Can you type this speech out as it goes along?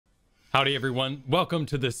Howdy everyone, welcome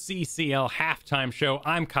to the CCL halftime show.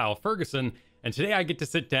 I'm Kyle Fergusson, and today I get to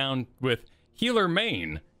sit down with Healer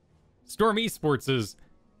Main, Storm Esports'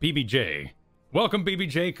 BBJ. Welcome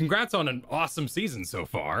BBJ, congrats on an awesome season so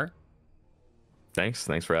far. Thanks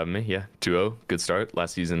for having me. Yeah, 2-0, good start.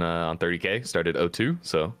 Last season on 30K, started 0-2,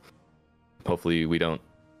 so hopefully we don't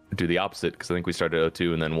do the opposite, because I think we started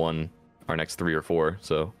 0-2 and then won our next 3 or 4,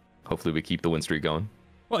 so hopefully we keep the win streak going.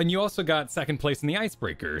 Well, and you also got second place in the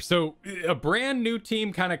Icebreaker. So a brand new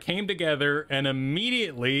team kind of came together and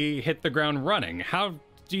immediately hit the ground running. How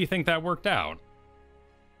do you think that worked out?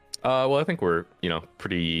 Well, I think we're,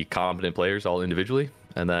 pretty competent players all individually.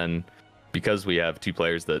 And then because we have 2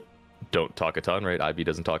 players that don't talk a ton, right? Ivy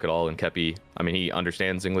doesn't talk at all. And Kepi, I mean, he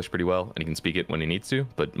understands English pretty well and he can speak it when he needs to,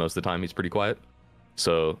 but most of the time he's pretty quiet.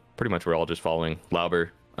 So pretty much we're all just following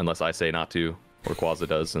Lauber unless I say not to or Quaza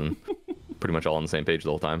does. And pretty much all on the same page the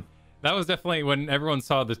whole time. That was definitely when everyone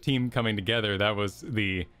saw the team coming together. That was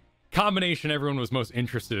the combination everyone was most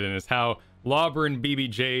interested in, is how Lauber and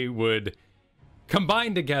BBJ would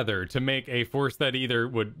combine together to make a force that either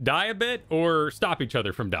would die a bit or stop each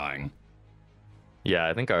other from dying. Yeah,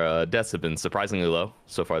 I think our deaths have been surprisingly low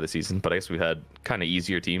so far this season, but I guess we've had kind of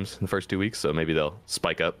easier teams in the first 2 weeks, so maybe they'll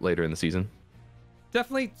spike up later in the season.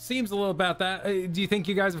 Definitely seems a little about that. Do you think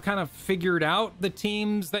you guys have kind of figured out the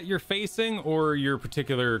teams that you're facing, or your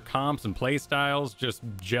particular comps and play styles just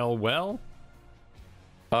gel well?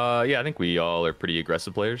 Yeah, I think we all are pretty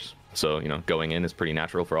aggressive players. So, going in is pretty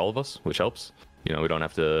natural for all of us, which helps. We don't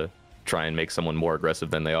have to try and make someone more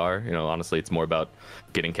aggressive than they are. Honestly, it's more about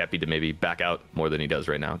getting Kepi to maybe back out more than he does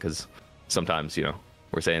right now. Because sometimes,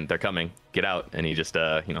 we're saying they're coming, get out, and he just,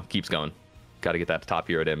 keeps going. Got to get that top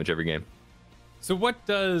hero damage every game. So what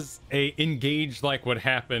does a engage like what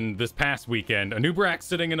happened this past weekend? Anubrak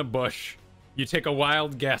sitting in a bush. You take a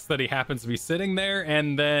wild guess that he happens to be sitting there,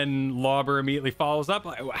 and then Lauber immediately follows up.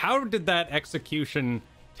 How did that execution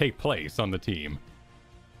take place on the team?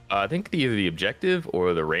 I think either the objective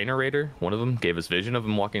or the Rainer Raider, one of them, gave us vision of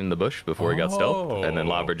him walking in the bush before he got stealth. And then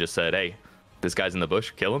Lauber just said, hey, this guy's in the bush,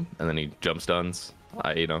 kill him. And then he jump stuns.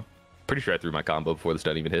 Pretty sure I threw my combo before the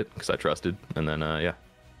stun even hit because I trusted. And then, yeah.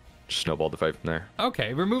 Snowballed the fight from there.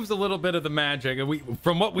 Okay, removes a little bit of the magic.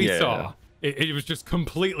 From what we saw, it was just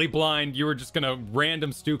completely blind. You were just gonna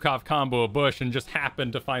random Stukov combo a bush and just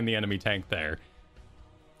happened to find the enemy tank there.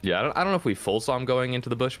 Yeah, I don't know if we full saw him going into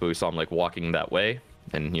the bush, but we saw him like walking that way.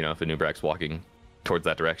 And if Anubrak's walking towards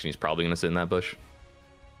that direction, he's probably gonna sit in that bush.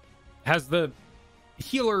 Has the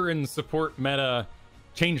healer and support meta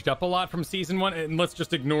changed up a lot from season 1? And let's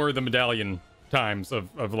just ignore the medallion times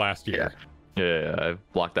of last year. Yeah,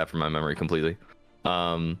 I've blocked that from my memory completely.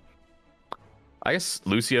 I guess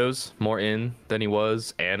Lucio's more in than he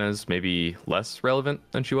was. Anna's maybe less relevant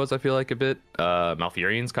than she was, I feel like, a bit.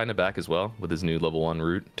 Malfurion's kind of back as well with his new level 1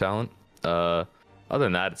 root talent. Other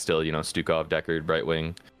than that, it's still, Stukov, Deckard,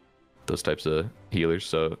 Brightwing, those types of healers.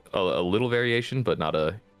 So a little variation, but not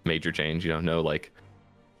a major change. No, like,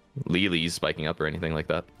 Lily's spiking up or anything like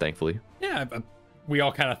that, thankfully. Yeah, we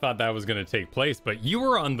all kind of thought that was going to take place, but you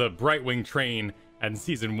were on the Brightwing train in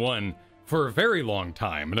season 1 for a very long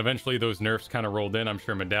time, and eventually those nerfs kind of rolled in. I'm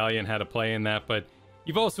sure Medallion had a play in that, but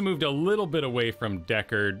you've also moved a little bit away from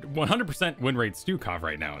Deckard. 100% win rate Stukov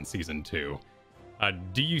right now in season 2.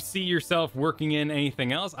 Do you see yourself working in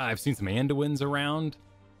anything else? I've seen some Anduins around.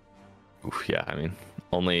 Oof, yeah, I mean,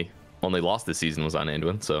 only lost this season was on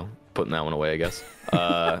Anduin, so putting that one away, I guess.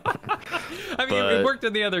 I mean, it worked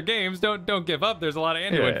in the other games. Don't give up. There's a lot of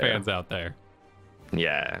Anduin fans out there.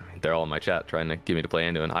 Yeah, they're all in my chat trying to get me to play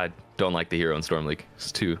Anduin. I don't like the hero in Storm League.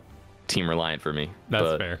 It's too team reliant for me.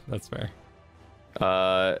 That's fair. That's fair.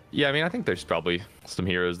 Yeah, I mean, I think there's probably some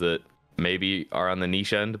heroes that maybe are on the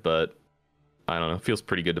niche end, but I don't know. It feels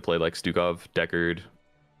pretty good to play like Stukov, Deckard,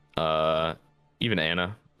 even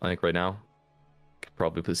Anna. I think right now could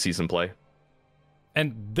probably see some play.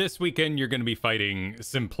 And this weekend, you're going to be fighting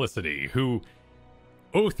Simplicity, who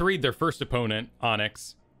 0-3'd their first opponent,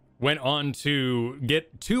 Onyx, went on to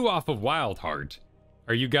get 2 off of Wildheart.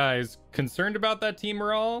 Are you guys concerned about that team at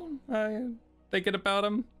all? Thinking about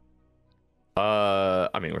them? I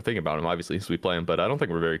mean, we're thinking about them, obviously, so we play them, but I don't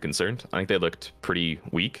think we're very concerned. I think they looked pretty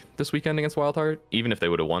weak this weekend against Wildheart. Even if they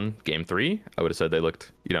would have won game 3, I would have said they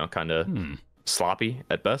looked, kind of sloppy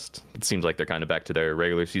at best. It seems like they're kind of back to their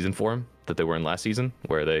regular season form that they were in last season,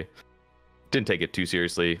 where they didn't take it too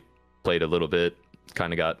seriously, played a little bit,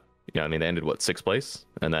 kind of got, I mean, they ended, 6th place?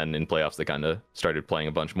 And then in playoffs, they kind of started playing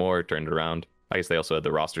a bunch more, turned it around. I guess they also had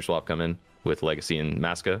the roster swap come in with Legacy and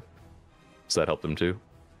Masca, so that helped them too.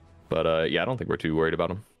 But yeah, I don't think we're too worried about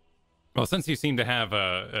them. Well, since you seem to have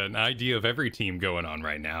an idea of every team going on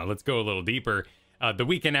right now, let's go a little deeper. The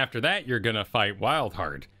weekend after that, you're going to fight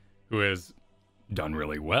Wildheart, who has done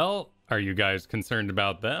really well. Are you guys concerned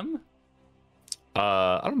about them?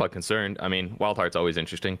 I don't know about concerned. I mean, Wildheart's always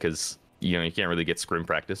interesting because, you know, you can't really get scrim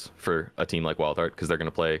practice for a team like Wildheart because they're going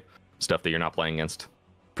to play stuff that you're not playing against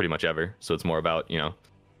pretty much ever. So it's more about, you know,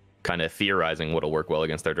 kind of theorizing what'll work well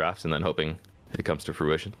against their drafts and then hoping it comes to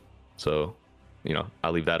fruition. So, you know,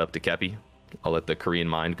 I'll leave that up to Kepi. I'll let the Korean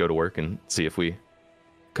mind go to work and see if we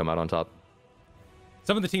come out on top.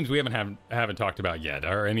 Some of the teams we haven't talked about yet,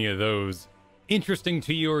 are any of those interesting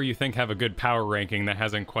to you, or you think have a good power ranking that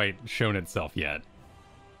hasn't quite shown itself yet?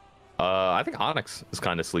 I think Onyx is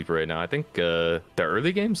kind of sleeper right now. I think their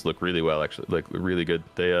early games look really well, actually, like really good.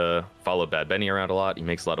 They follow Bad Benny around a lot. He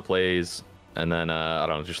makes a lot of plays, and then I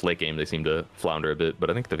don't know, just late game they seem to flounder a bit. But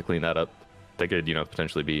I think if they clean that up, they could, you know,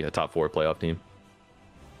 potentially be a top 4 playoff team.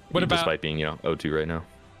 What about, despite being, you know, 0-2 right now?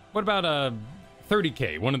 What about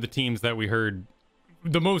 30K? One of the teams that we heard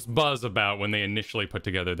the most buzz about when they initially put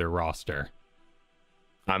together their roster.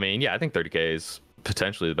 I mean, yeah, I think 30K is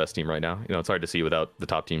potentially the best team right now. You know, it's hard to see without the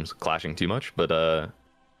top teams clashing too much, but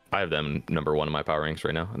I have them number 1 in my power ranks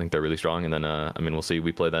right now. I think they're really strong, and then I mean, we'll see.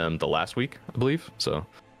 We play them the last week, I believe, so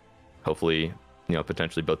hopefully, you know,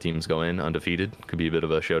 potentially both teams go in undefeated. Could be a bit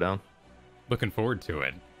of a showdown. Looking forward to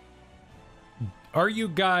it. Are you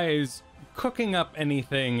guys cooking up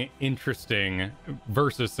anything interesting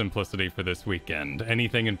versus Simplicity for this weekend?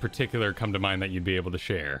 Anything in particular come to mind that you'd be able to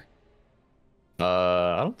share?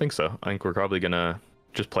 I don't think so. I think we're probably gonna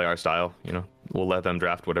just play our style. You know, we'll let them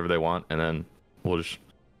draft whatever they want, and then we'll just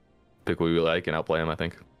pick what we like and outplay them, I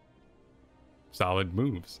think. Solid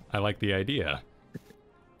moves. I like the idea.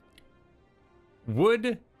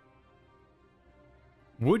 Would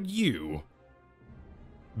you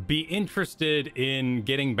be interested in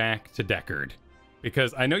getting back to Deckard?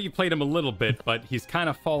 Because I know you played him a little bit, but he's kind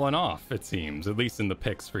of fallen off, it seems, at least in the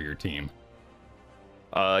picks for your team.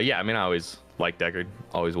 Yeah, I mean, I always like Deckard,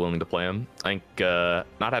 always willing to play him. I think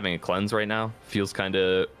not having a cleanse right now feels kind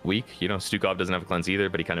of weak. You know, Stukov doesn't have a cleanse either,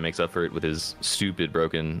 but he kind of makes up for it with his stupid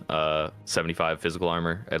broken 75 physical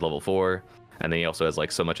armor at level 4. And then he also has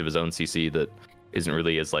like so much of his own CC that isn't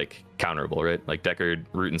really as like counterable, right? Like Deckard,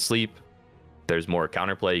 root and sleep, there's more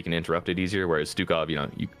counterplay, you can interrupt it easier, whereas Stukov, you know,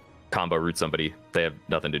 you combo root somebody, they have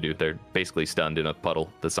nothing to do. They're basically stunned in a puddle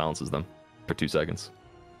that silences them for 2 seconds.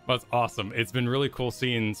 Well, it's awesome. It's been really cool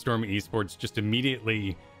seeing Storm Esports just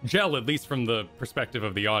immediately gel, at least from the perspective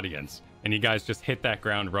of the audience. And you guys just hit that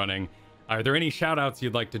ground running. Are there any shout outs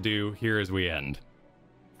you'd like to do here as we end?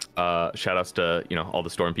 Shout outs to, you know, all the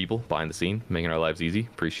Storm people behind the scene, making our lives easy.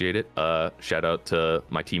 Appreciate it. Shout out to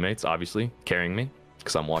my teammates, obviously, carrying me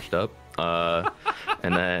because I'm washed up.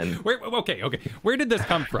 And then okay, where did this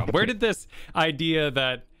come from? Where did this idea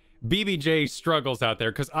that BBJ struggles out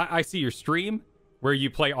there? Because I see your stream where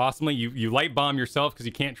you play awesomely. You light bomb yourself because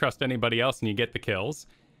you can't trust anybody else, and you get the kills.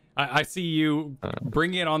 I see you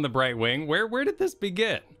bring it on the Bright Wing. Where did this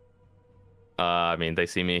begin? I mean, they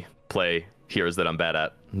see me play heroes that I'm bad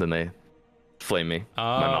at, then they flame me.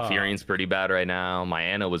 My Malfurion's pretty bad right now. My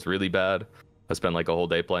Ana was really bad. I spent like a whole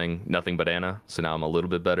day playing nothing but Ana, so now I'm a little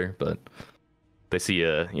bit better. But they see,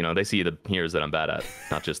 you know, they see the heroes that I'm bad at,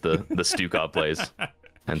 not just the Stukov plays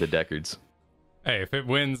and the Deckards. Hey, if it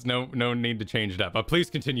wins, no need to change it up. But please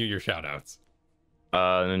continue your shout outs.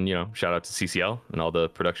 And, you know, shout out to CCL and all the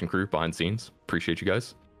production crew behind the scenes. Appreciate you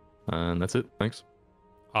guys. And that's it. Thanks.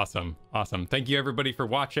 Awesome. Thank you, everybody, for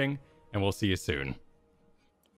watching, and we'll see you soon.